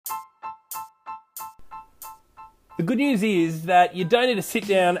The good news is that you don't need to sit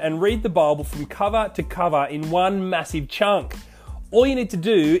down and read the Bible from cover to cover in one massive chunk. All you need to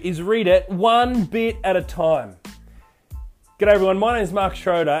do is read it one bit at a time. G'day everyone, my name is Mark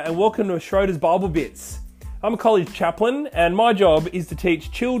Schroeder and welcome to Schroeder's Bible Bits. I'm a college chaplain and my job is to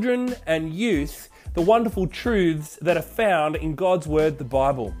teach children and youth the wonderful truths that are found in God's Word, the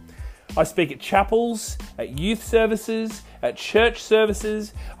Bible. I speak at chapels, at youth services, at church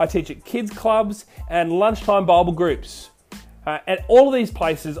services, I teach at kids clubs and lunchtime Bible groups. At all of these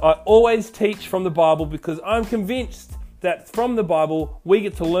places I always teach from the Bible because I'm convinced that from the Bible we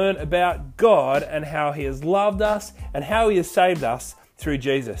get to learn about God and how He has loved us and how He has saved us through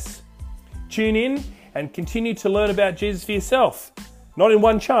Jesus. Tune in and continue to learn about Jesus for yourself, not in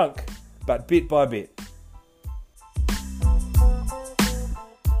one chunk, but bit by bit.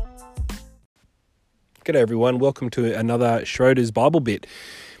 G'day everyone, welcome to another Schroeder's Bible Bit.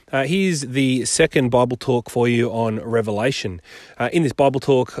 Here's the second Bible talk for you on Revelation. In this Bible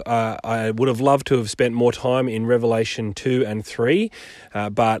talk, I would have loved to have spent more time in Revelation 2 and 3,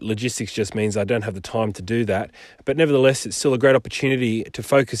 but logistics just means I don't have the time to do that. But nevertheless, it's still a great opportunity to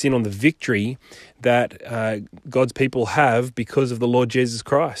focus in on the victory that God's people have because of the Lord Jesus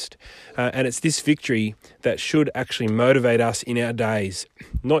Christ. And it's this victory that should actually motivate us in our days,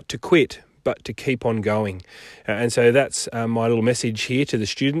 not to quit, but to keep on going. And so that's my little message here to the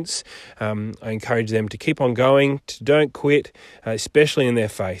students. I encourage them to keep on going, to don't quit, especially in their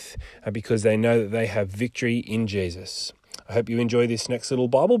faith, because they know that they have victory in Jesus. I hope you enjoy this next little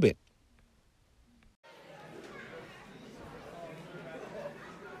Bible bit.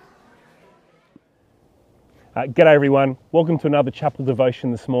 G'day everyone, welcome to another chapel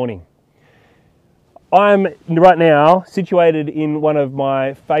devotion this morning. I'm right now situated in one of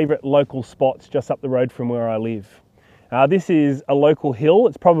my favourite local spots just up the road from where I live. This is a local hill.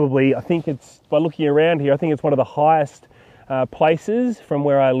 It's probably, by looking around here, I think it's one of the highest places from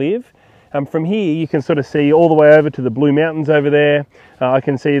where I live. From here you can sort of see all the way over to the Blue Mountains over there. I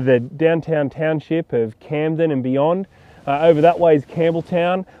can see the downtown township of Camden and beyond. Over that way is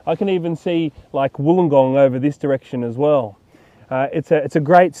Campbelltown. I can even see like Wollongong over this direction as well. It's a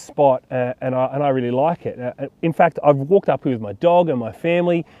great spot and I really like it. In fact, I've walked up here with my dog and my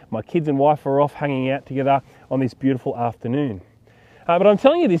family. My kids and wife are off hanging out together on this beautiful afternoon. But I'm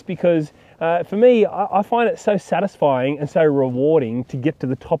telling you this because for me, I find it so satisfying and so rewarding to get to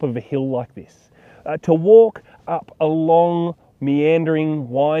the top of a hill like this. To walk up a long, meandering,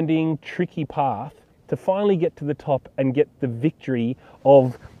 winding, tricky path to finally get to the top and get the victory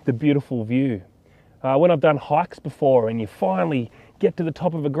of the beautiful view. When I've done hikes before and you finally get to the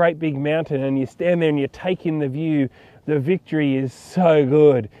top of a great big mountain and you stand there and you take in the view, the victory is so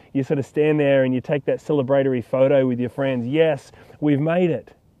good. You sort of stand there and you take that celebratory photo with your friends. Yes, we've made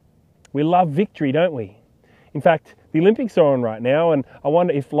it. We love victory, don't we? In fact, the Olympics are on right now and I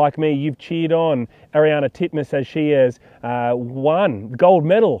wonder if, like me, you've cheered on Ariarne Titmus as she has won the gold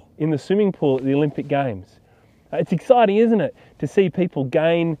medal in the swimming pool at the Olympic Games. It's exciting, isn't it, to see people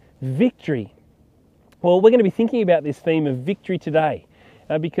gain victory. Well, we're going to be thinking about this theme of victory today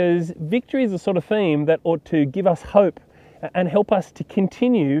because victory is the sort of theme that ought to give us hope and help us to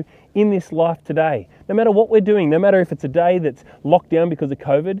continue in this life today. No matter what we're doing, no matter if it's a day that's locked down because of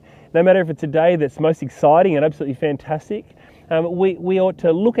COVID, no matter if it's a day that's most exciting and absolutely fantastic, we ought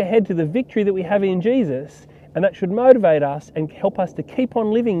to look ahead to the victory that we have in Jesus, and that should motivate us and help us to keep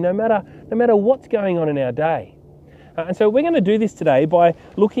on living no matter what's going on in our day. And so we're going to do this today by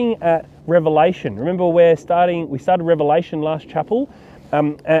looking at Revelation. Remember we started Revelation last chapel,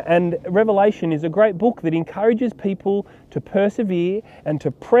 and Revelation is a great book that encourages people to persevere and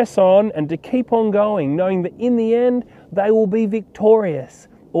to press on and to keep on going, knowing that in the end they will be victorious,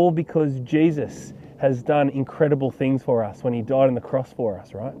 all because Jesus has done incredible things for us when He died on the cross for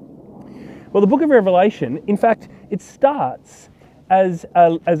us, right? Well, the book of Revelation, in fact, it starts as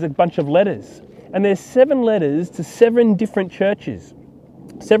a bunch of letters. And there's 7 letters to 7 different churches.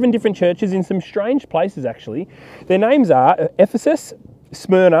 7 different churches in some strange places, actually. Their names are Ephesus,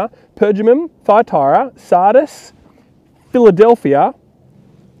 Smyrna, Pergamum, Thyatira, Sardis, Philadelphia,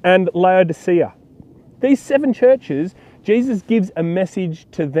 and Laodicea. These 7 churches, Jesus gives a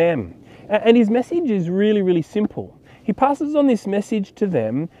message to them. And His message is really, really simple. He passes on this message to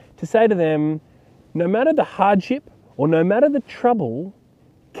them to say to them, no matter the hardship or no matter the trouble,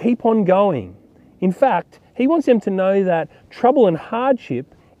 keep on going. In fact, He wants them to know that trouble and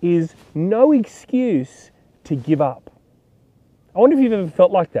hardship is no excuse to give up. I wonder if you've ever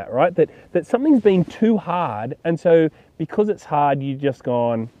felt like that, right? That something's been too hard, and so because it's hard, you've just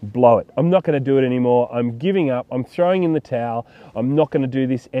gone, blow it. I'm not going to do it anymore. I'm giving up. I'm throwing in the towel. I'm not going to do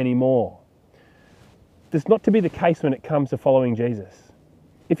this anymore. that's not to be the case when it comes to following Jesus.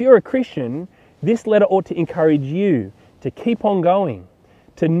 If you're a Christian, this letter ought to encourage you to keep on going,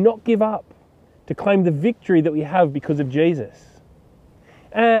 to not give up, to claim the victory that we have because of Jesus.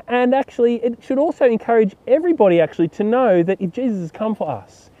 And actually, it should also encourage everybody actually to know that if Jesus has come for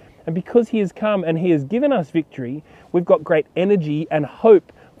us, and because he has come and he has given us victory, we've got great energy and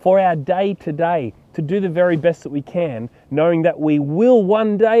hope for our day to day to do the very best that we can, knowing that we will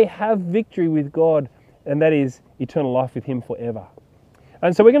one day have victory with God, and that is eternal life with him forever.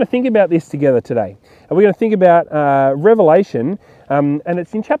 And so we're going to think about this together today. And we're going to think about Revelation, and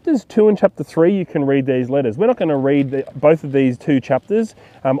it's in chapters 2 and chapter 3 you can read these letters. We're not going to read both of these two chapters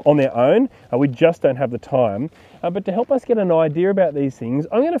on their own. We just don't have the time. But to help us get an idea about these things,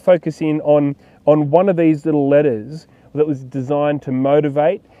 I'm going to focus in on one of these little letters that was designed to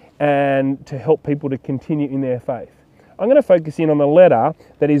motivate and to help people to continue in their faith. I'm going to focus in on the letter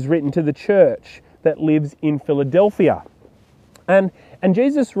that is written to the church that lives in Philadelphia. And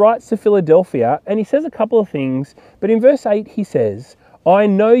Jesus writes to Philadelphia and he says a couple of things, but in verse 8 he says, "I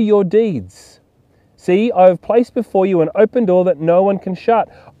know your deeds. See, I have placed before you an open door that no one can shut.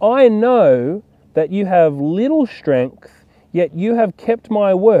 I know that you have little strength, yet you have kept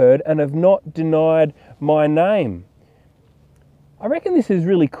my word and have not denied my name." I reckon this is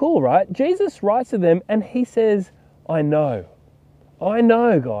really cool, right? Jesus writes to them and he says, I know,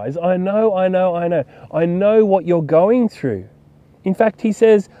 guys. I know. I know what you're going through. In fact, he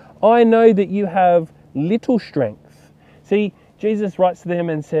says, I know that you have little strength. See, Jesus writes to them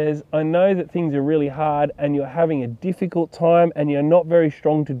and says, I know that things are really hard and you're having a difficult time and you're not very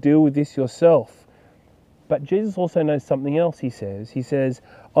strong to deal with this yourself. But Jesus also knows something else, he says,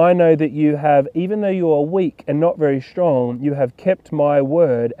 I know that you have, even though you are weak and not very strong, you have kept my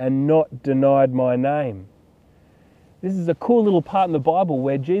word and not denied my name. This is a cool little part in the Bible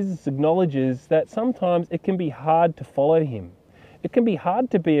where Jesus acknowledges that sometimes it can be hard to follow him. It can be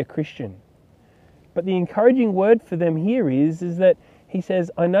hard to be a Christian. But the encouraging word for them here is that he says,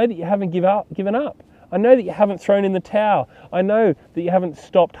 I know that you haven't given up. I know that you haven't thrown in the towel. I know that you haven't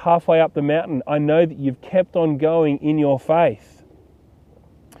stopped halfway up the mountain. I know that you've kept on going in your faith.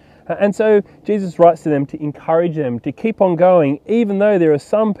 And so Jesus writes to them to encourage them to keep on going, even though there are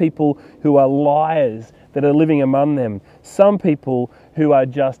some people who are liars that are living among them. Some people who are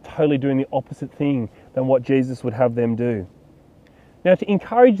just totally doing the opposite thing than what Jesus would have them do. Now, to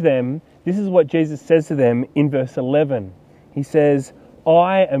encourage them, this is what Jesus says to them in verse 11. He says,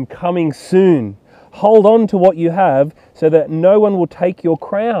 I am coming soon. Hold on to what you have so that no one will take your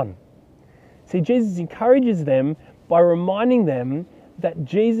crown. See, Jesus encourages them by reminding them that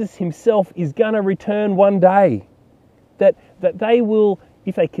Jesus himself is going to return one day. That they will,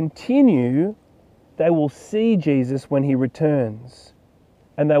 if they continue, they will see Jesus when he returns.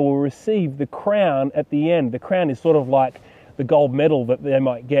 And they will receive the crown at the end. The crown is sort of like the gold medal that they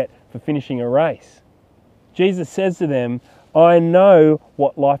might get for finishing a race. Jesus says to them, I know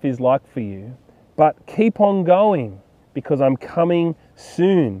what life is like for you, but keep on going because I'm coming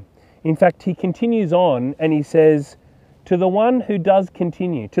soon. In fact, he continues on and he says, to the one who does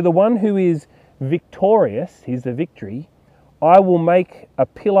continue, to the one who is victorious, here's the victory, I will make a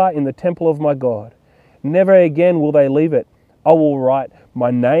pillar in the temple of my God. Never again will they leave it. I will write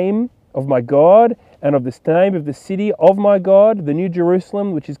my name of my God and of the name of the city of my God, the new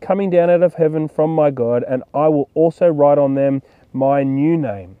Jerusalem, which is coming down out of heaven from my God, and I will also write on them my new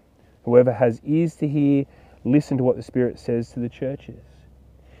name. Whoever has ears to hear, listen to what the Spirit says to the churches.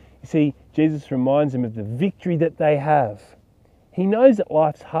 You see, Jesus reminds them of the victory that they have. He knows that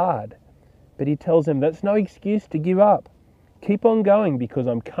life's hard, but he tells them that's no excuse to give up. Keep on going because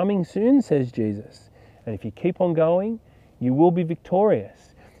I'm coming soon, says Jesus. And if you keep on going, you will be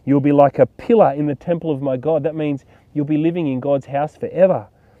victorious. You'll be like a pillar in the temple of my God. That means you'll be living in God's house forever.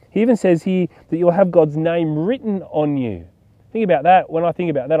 He even says here that you'll have God's name written on you. Think about that. When I think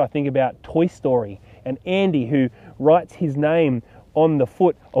about that, I think about Toy Story and Andy, who writes his name on the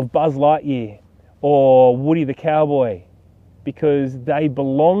foot of Buzz Lightyear or Woody the Cowboy because they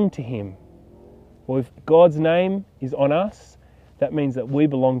belong to him. Well, if God's name is on us, that means that we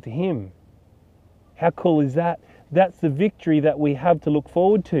belong to him. How cool is that? That's the victory that we have to look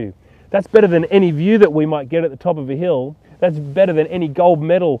forward to. That's better than any view that we might get at the top of a hill. That's better than any gold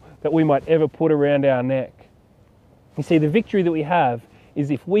medal that we might ever put around our neck. You see, the victory that we have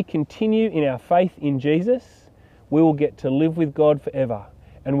is if we continue in our faith in Jesus, we will get to live with God forever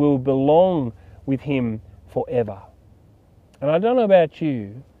and we will belong with him forever. And I don't know about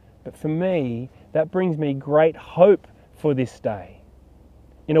you, but for me, that brings me great hope for this day.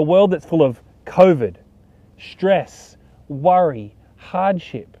 In a world that's full of COVID, stress, worry,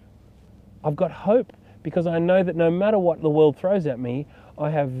 hardship, I've got hope because I know that no matter what the world throws at me, I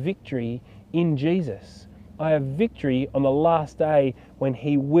have victory in Jesus. I have victory on the last day when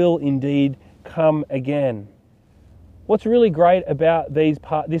He will indeed come again. What's really great about this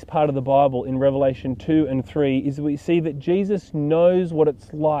part of the Bible in Revelation 2 and 3 is we see that Jesus knows what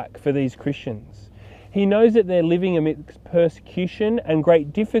it's like for these Christians. He knows that they're living amidst persecution and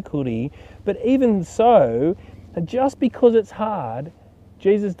great difficulty, but even so, just because it's hard,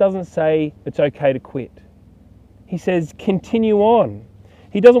 Jesus doesn't say it's okay to quit. He says continue on.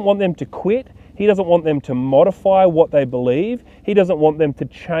 He doesn't want them to quit. He doesn't want them to modify what they believe. He doesn't want them to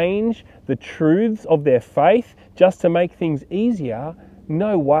change the truths of their faith just to make things easier.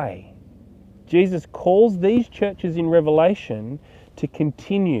 No way. Jesus calls these churches in Revelation to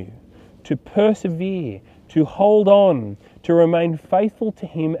continue, to persevere, to hold on, to remain faithful to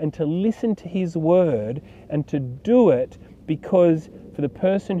Him and to listen to His word and to do it, because for the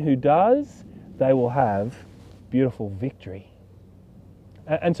person who does, they will have beautiful victory.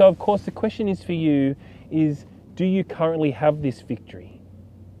 And so, of course, the question is for you is, do you currently have this victory?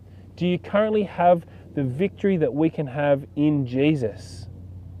 Do you currently have the victory that we can have in Jesus?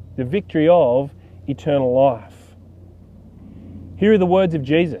 The victory of eternal life. Here are the words of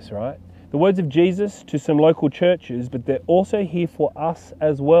Jesus, right? The words of Jesus to some local churches, but they're also here for us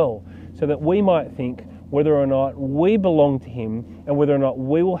as well, so that we might think whether or not we belong to Him and whether or not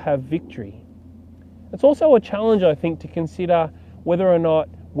we will have victory. It's also a challenge, I think, to consider whether or not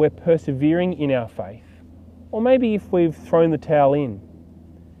we're persevering in our faith, or maybe if we've thrown the towel in.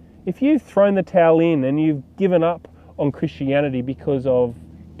 If you've thrown the towel in and you've given up on Christianity because of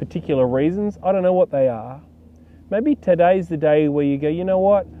particular reasons, I don't know what they are, maybe today's the day where you go, you know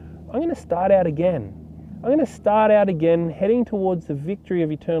what, I'm going to start out again. I'm going to start out again heading towards the victory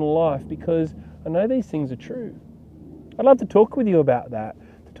of eternal life, because I know these things are true. I'd love to talk with you about that,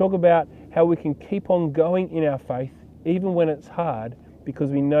 to talk about how we can keep on going in our faith even when it's hard, because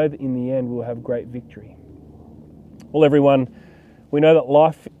we know that in the end we'll have great victory. Well, everyone, we know that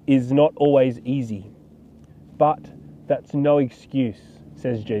life is not always easy, but that's no excuse,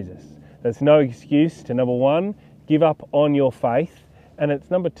 says Jesus. That's no excuse to, number one, give up on your faith, and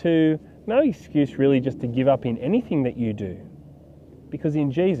it's number two, no excuse really just to give up in anything that you do, because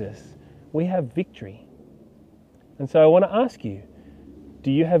in Jesus we have victory. And so I want to ask you,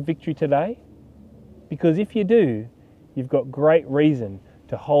 do you have victory today? Because if you do, you've got great reason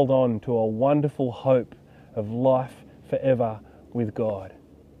to hold on to a wonderful hope of life forever with God.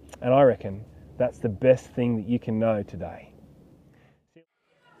 And I reckon that's the best thing that you can know today.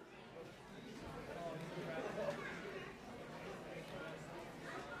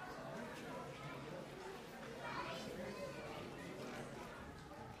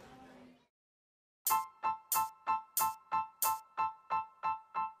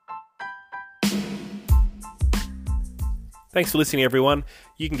 Thanks for listening, everyone.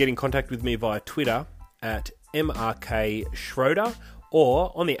 You can get in contact with me via Twitter at MRKSchroeder,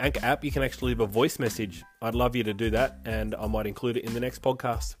 or on the Anchor app, you can actually leave a voice message. I'd love you to do that, and I might include it in the next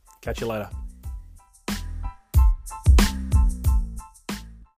podcast. Catch you later.